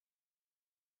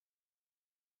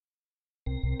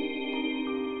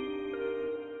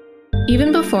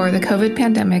Even before the COVID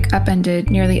pandemic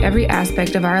upended nearly every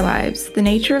aspect of our lives, the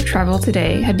nature of travel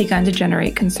today had begun to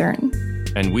generate concern.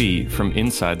 And we, from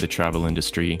inside the travel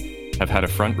industry, have had a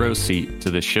front row seat to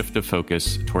the shift of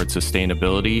focus towards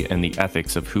sustainability and the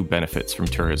ethics of who benefits from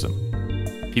tourism.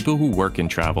 People who work in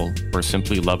travel, or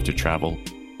simply love to travel,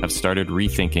 have started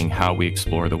rethinking how we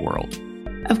explore the world.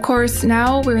 Of course,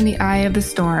 now we're in the eye of the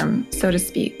storm, so to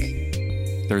speak.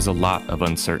 There's a lot of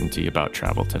uncertainty about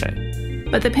travel today.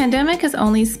 But the pandemic has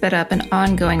only sped up an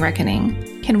ongoing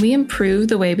reckoning. Can we improve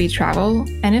the way we travel?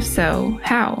 And if so,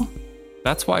 how?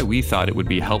 That's why we thought it would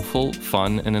be helpful,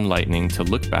 fun, and enlightening to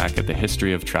look back at the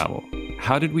history of travel.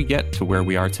 How did we get to where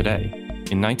we are today?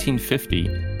 In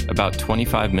 1950, about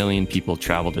 25 million people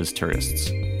traveled as tourists.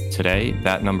 Today,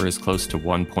 that number is close to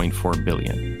 1.4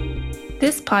 billion.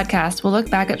 This podcast will look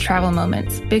back at travel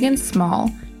moments, big and small,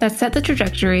 that set the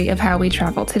trajectory of how we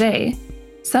travel today.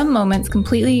 Some moments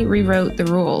completely rewrote the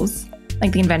rules,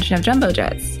 like the invention of jumbo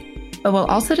jets. But we'll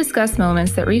also discuss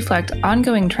moments that reflect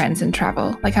ongoing trends in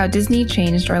travel, like how Disney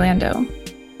changed Orlando.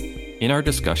 In our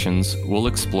discussions, we'll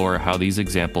explore how these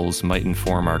examples might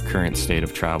inform our current state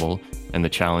of travel and the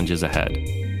challenges ahead.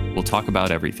 We'll talk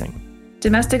about everything.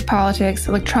 Domestic politics,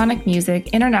 electronic music,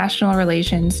 international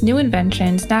relations, new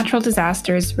inventions, natural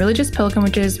disasters, religious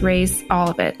pilgrimages, race,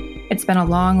 all of it. It's been a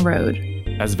long road.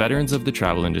 As veterans of the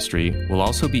travel industry, we'll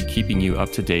also be keeping you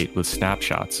up to date with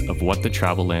snapshots of what the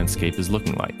travel landscape is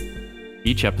looking like.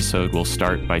 Each episode will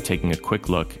start by taking a quick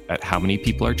look at how many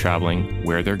people are traveling,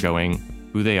 where they're going,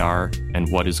 who they are,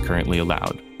 and what is currently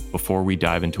allowed, before we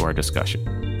dive into our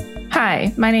discussion.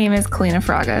 Hi, my name is Kalina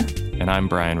Fraga. And I'm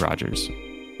Brian Rogers.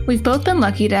 We've both been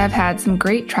lucky to have had some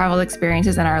great travel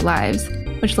experiences in our lives,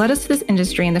 which led us to this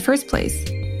industry in the first place.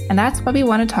 And that's why we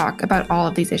want to talk about all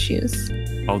of these issues.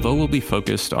 Although we'll be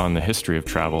focused on the history of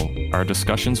travel, our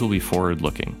discussions will be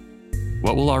forward-looking.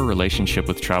 What will our relationship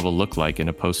with travel look like in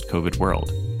a post-COVID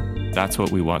world? That's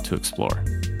what we want to explore.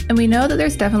 And we know that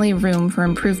there's definitely room for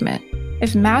improvement.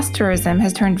 If mass tourism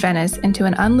has turned Venice into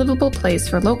an unlivable place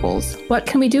for locals, what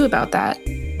can we do about that?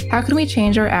 How can we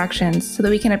change our actions so that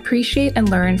we can appreciate and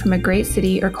learn from a great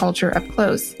city or culture up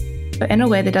close, but in a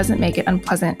way that doesn't make it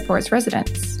unpleasant for its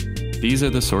residents? These are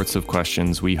the sorts of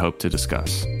questions we hope to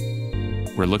discuss.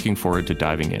 We're looking forward to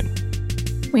diving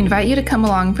in. We invite you to come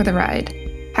along for the ride.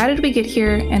 How did we get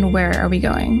here and where are we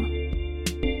going?